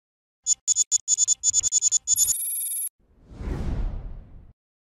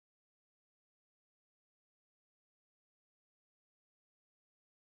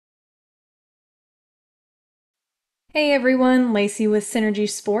Hey everyone, Lacey with Synergy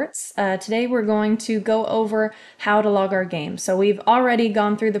Sports. Today we're going to go over how to log our game. So we've already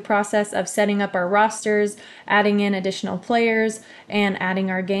gone through the process of setting up our rosters, adding in additional players, and adding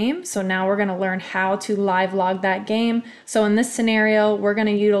our game. So now we're going to learn how to live log that game. So in this scenario, we're going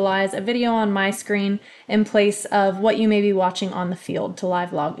to utilize a video on my screen in place of what you may be watching on the field to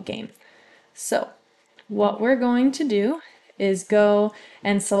live log a game. So what we're going to do is go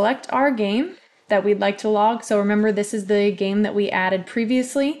and select our game that we'd like to log. So remember, this is the game that we added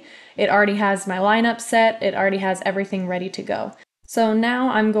previously. It already has my lineup set. It already has everything ready to go. So now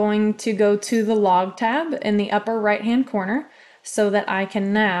I'm going to go to the log tab in the upper right hand corner so that I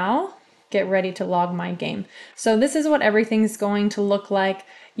can now get ready to log my game. So this is what everything's going to look like.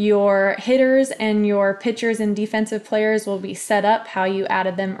 Your hitters and your pitchers and defensive players will be set up how you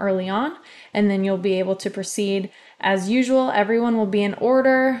added them early on, and then you'll be able to proceed as usual. Everyone will be in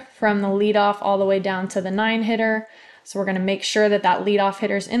order from the leadoff all the way down to the 9 hitter. So we're going to make sure that that leadoff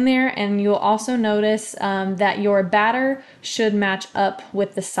hitter's in there, and you'll also notice that your batter should match up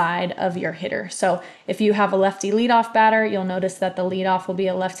with the side of your hitter. So if you have a lefty leadoff batter, you'll notice that the leadoff will be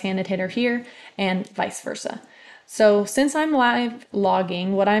a left-handed hitter here, and vice versa. So since I'm live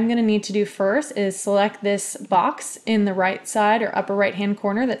logging, what I'm going to need to do first is select this box in the right side or upper right hand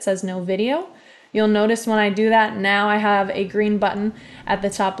corner that says no video. You'll notice when I do that, now I have a green button at the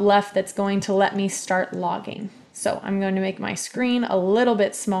top left that's going to let me start logging. So I'm going to make my screen a little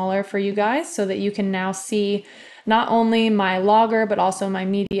bit smaller for you guys so that you can now see not only my logger but also my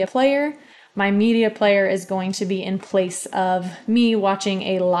media player. My media player is going to be in place of me watching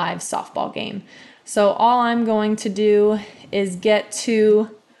a live softball game. So all I'm going to do is get to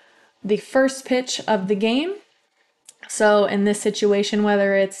the first pitch of the game. So in this situation,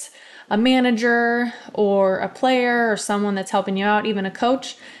 whether it's a manager or a player or someone that's helping you out, even a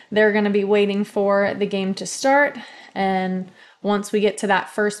coach, they're going to be waiting for the game to start. And once we get to that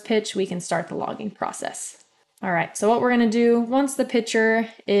first pitch, we can start the logging process. All right, so what we're going to do, once the pitcher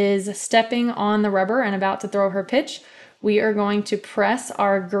is stepping on the rubber and about to throw her pitch, we are going to press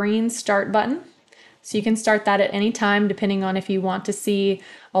our green start button. So you can start that at any time, depending on if you want to see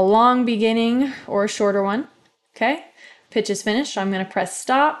a long beginning or a shorter one. Okay, pitch is finished, so I'm going to press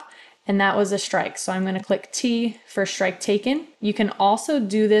stop, and that was a strike. So I'm going to click T for strike taken. You can also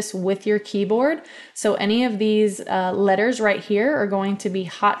do this with your keyboard. So any of these letters right here are going to be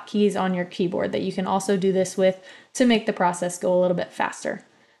hotkeys on your keyboard that you can also do this with to make the process go a little bit faster.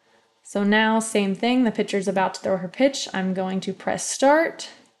 So now, same thing, the pitcher's about to throw her pitch. I'm going to press start,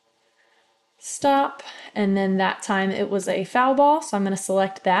 stop, and then that time it was a foul ball, so I'm going to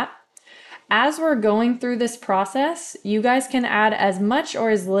select that. As we're going through this process, you guys can add as much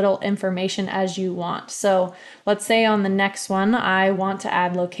or as little information as you want. So let's say on the next one, I want to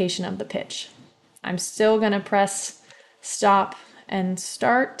add location of the pitch. I'm still going to press stop and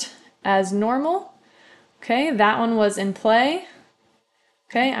start as normal. Okay, that one was in play.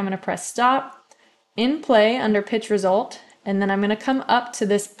 Okay, I'm going to press stop, in play under pitch result, and then I'm going to come up to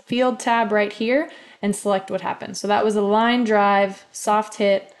this field tab right here and select what happened. So that was a line drive, soft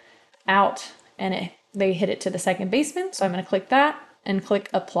hit, out, and they hit it to the second baseman. So I'm going to click that and click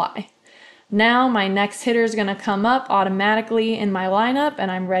apply. Now my next hitter is going to come up automatically in my lineup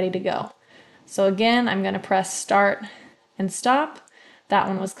and I'm ready to go. So again, I'm going to press start and stop. That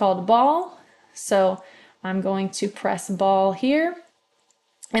one was called ball. So I'm going to press ball here.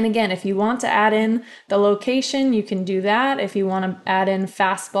 And again, if you want to add in the location, you can do that. If you want to add in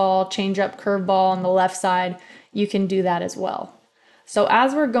fastball, changeup, curveball on the left side, you can do that as well. So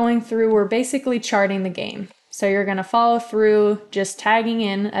as we're going through, we're basically charting the game. So you're going to follow through, just tagging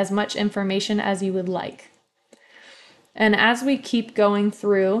in as much information as you would like. And as we keep going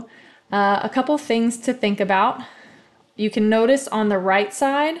through, a couple things to think about. You can notice on the right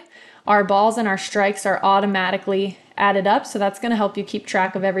side, our balls and our strikes are automatically added up. So that's going to help you keep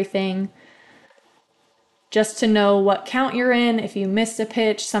track of everything. Just to know what count you're in, if you missed a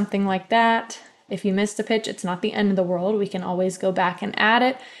pitch, something like that. If you missed a pitch, it's not the end of the world. We can always go back and add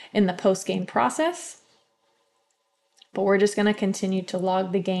it in the post-game process. But we're just going to continue to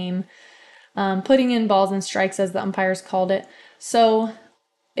log the game, putting in balls and strikes as the umpires called it. So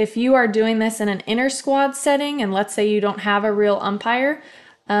if you are doing this in an inter squad setting, and let's say you don't have a real umpire,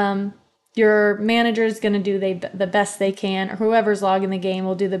 your manager is going to do the best they can, or whoever's logging the game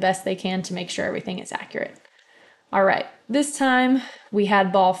will do the best they can to make sure everything is accurate. All right, this time we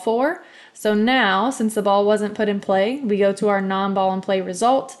had ball 4. So now, since the ball wasn't put in play, we go to our non-ball in play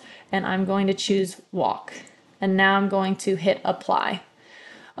result, and I'm going to choose walk. And now I'm going to hit apply.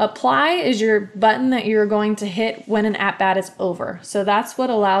 Apply is your button that you're going to hit when an at-bat is over. So that's what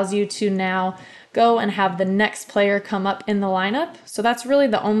allows you to now go and have the next player come up in the lineup. So that's really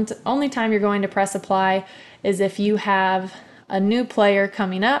the only time you're going to press apply is if you have a new player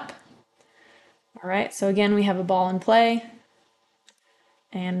coming up. All right, so again, we have a ball in play,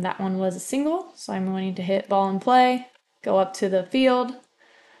 and that one was a single. So I'm going to hit ball in play, go up to the field,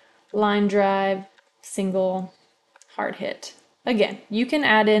 line drive, single, hard hit. Again, you can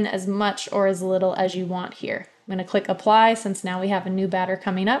add in as much or as little as you want here. I'm going to click apply since now we have a new batter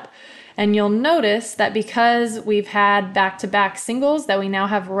coming up. And you'll notice that because we've had back-to-back singles that we now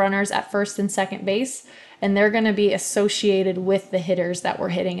have runners at first and second base, and they're going to be associated with the hitters that we're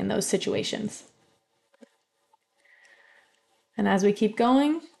hitting in those situations. And as we keep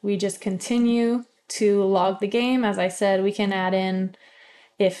going, we just continue to log the game. As I said, we can add in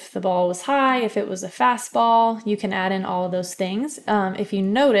if the ball was high, if it was a fastball, you can add in all of those things. If you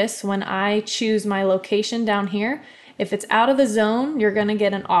notice, when I choose my location down here, if it's out of the zone, you're going to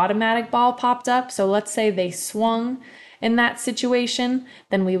get an automatic ball popped up. So let's say they swung in that situation,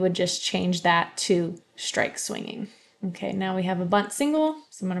 then we would just change that to strike swinging. Okay, now we have a bunt single,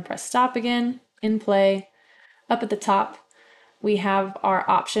 so I'm going to press stop again, in play. Up at the top, we have our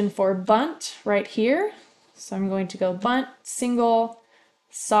option for bunt right here. So I'm going to go bunt, single,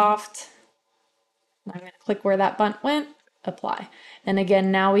 soft. I'm going to click where that bunt went, apply. And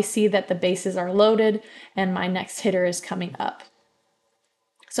again, now we see that the bases are loaded and my next hitter is coming up.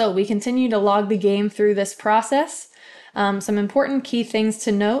 So we continue to log the game through this process. Some important key things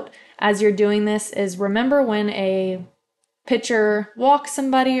to note as you're doing this is remember when a pitcher walks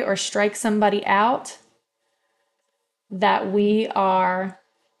somebody or strikes somebody out, that we are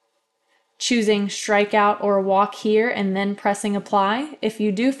choosing strikeout or walk here and then pressing apply. If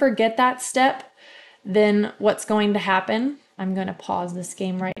you do forget that step, then what's going to happen, I'm going to pause this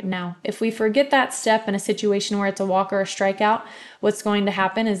game right now. If we forget that step in a situation where it's a walk or a strikeout, what's going to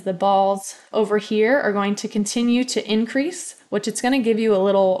happen is the balls over here are going to continue to increase, which it's going to give you a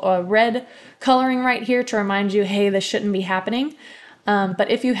little red coloring right here to remind you, hey, this shouldn't be happening.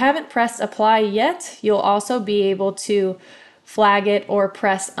 But if you haven't pressed apply yet, you'll also be able to flag it or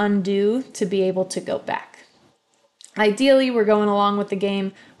press undo to be able to go back. Ideally, we're going along with the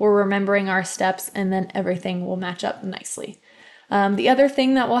game, we're remembering our steps, and then everything will match up nicely. The other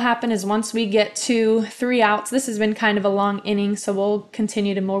thing that will happen is once we get to 3 outs, this has been kind of a long inning, so we'll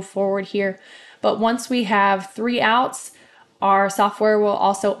continue to move forward here. But once we have 3 outs, our software will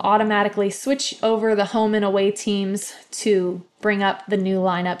also automatically switch over the home and away teams to bring up the new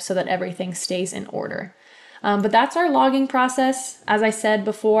lineup so that everything stays in order. But that's our logging process. As I said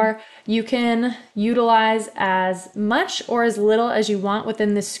before, you can utilize as much or as little as you want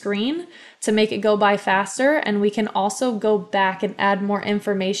within the screen to make it go by faster. And we can also go back and add more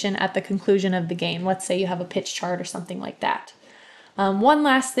information at the conclusion of the game. Let's say you have a pitch chart or something like that. One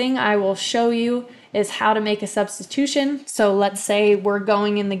last thing I will show you is how to make a substitution. So let's say we're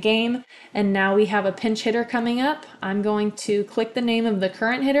going in the game and now we have a pinch hitter coming up. I'm going to click the name of the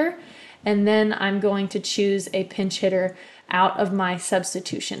current hitter, and then I'm going to choose a pinch hitter out of my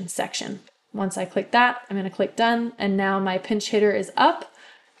substitution section. Once I click that, I'm going to click done, and now my pinch hitter is up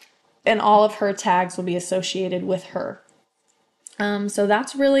and all of her tags will be associated with her. So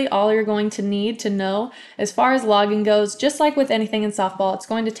that's really all you're going to need to know as far as logging goes. Just like with anything in softball, it's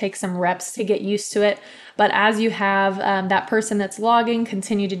going to take some reps to get used to it. But as you have that person that's logging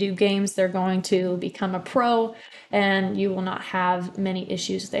continue to do games, they're going to become a pro and you will not have many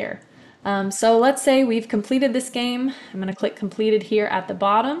issues there. So let's say we've completed this game. I'm going to click completed here at the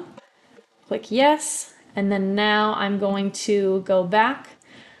bottom, click yes, and then now I'm going to go back.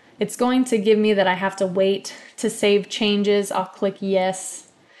 It's going to give me that I have to wait to save changes. I'll click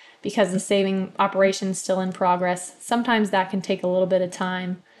yes because the saving operation is still in progress. Sometimes that can take a little bit of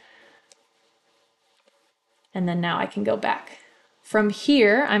time. And then now I can go back. From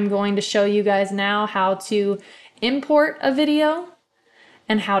here, I'm going to show you guys now how to import a video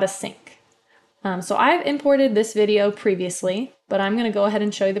and how to sync. So I've imported this video previously, but I'm going to go ahead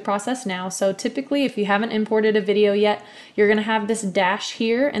and show you the process now. So typically, if you haven't imported a video yet, you're going to have this dash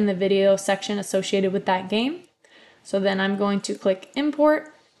here in the video section associated with that game. So then I'm going to click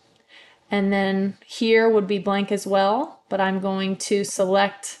import, and then here would be blank as well, but I'm going to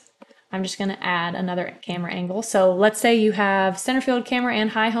select, I'm just going to add another camera angle. So let's say you have center field camera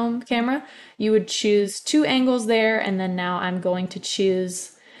and high home camera. You would choose 2 angles there, and then now I'm going to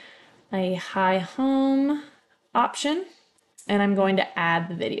choose a high home option, and I'm going to add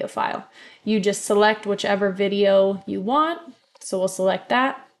the video file. You just select whichever video you want, so we'll select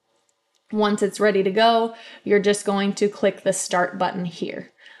that. Once it's ready to go, you're just going to click the start button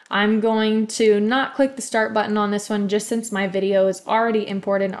here. I'm going to not click the start button on this one just since my video is already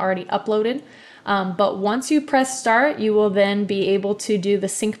imported and already uploaded. But once you press start, you will then be able to do the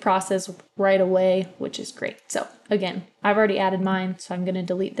sync process right away, which is great. So again, I've already added mine, so I'm going to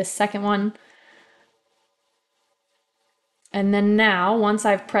delete this second one. And then now, once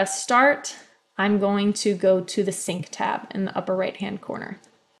I've pressed start, I'm going to go to the sync tab in the upper right-hand corner.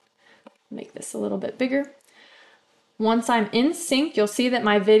 Make this a little bit bigger. Once I'm in sync, you'll see that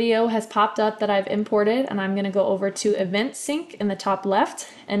my video has popped up that I've imported, and I'm going to go over to event sync in the top left.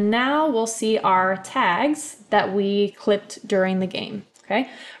 And now we'll see our tags that we clipped during the game. Okay.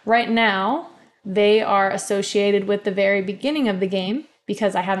 Right now, they are associated with the very beginning of the game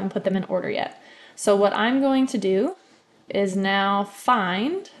because I haven't put them in order yet. So what I'm going to do is now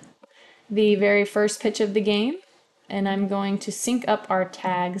find the very first pitch of the game, and I'm going to sync up our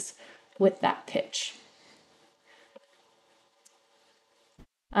tags with that pitch.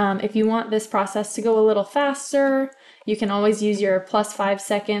 If you want this process to go a little faster, you can always use your +5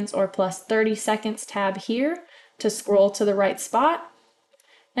 seconds or +30 seconds tab here to scroll to the right spot.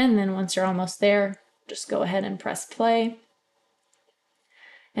 And then once you're almost there, just go ahead and press play.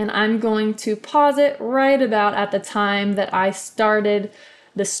 And I'm going to pause it right about at the time that I started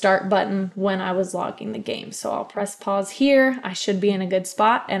the start button when I was logging the game. So I'll press pause here. I should be in a good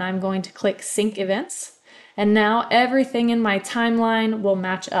spot, and I'm going to click sync events. And now everything in my timeline will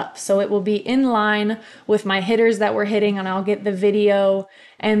match up. So it will be in line with my hitters that we're hitting, and I'll get the video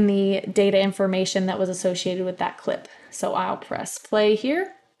and the data information that was associated with that clip. So I'll press play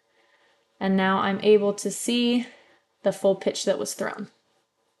here. And now I'm able to see the full pitch that was thrown.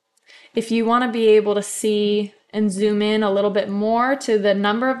 If you want to be able to see and zoom in a little bit more to the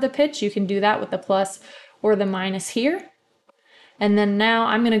number of the pitch, you can do that with the plus or the minus here. And then now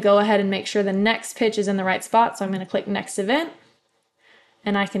I'm going to go ahead and make sure the next pitch is in the right spot. So I'm going to click next event,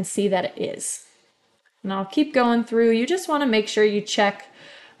 and I can see that it is. And I'll keep going through. You just want to make sure you check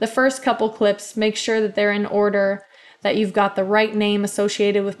the first couple clips, make sure that they're in order, that you've got the right name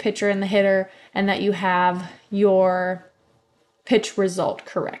associated with pitcher and the hitter, and that you have your pitch result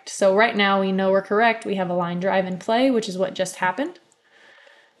correct. So right now we know we're correct. We have a line drive in play, which is what just happened.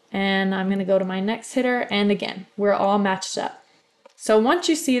 And I'm going to go to my next hitter, and again, we're all matched up. So once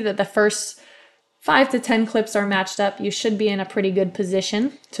you see that the first 5 to 10 clips are matched up, you should be in a pretty good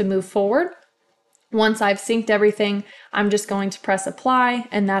position to move forward. Once I've synced everything, I'm just going to press apply,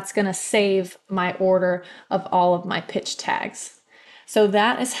 and that's going to save my order of all of my pitch tags. So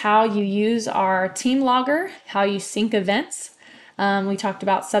that is how you use our team logger, how you sync events. We talked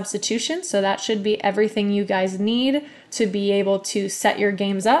about substitution, so that should be everything you guys need to be able to set your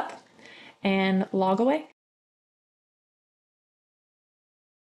games up and log away.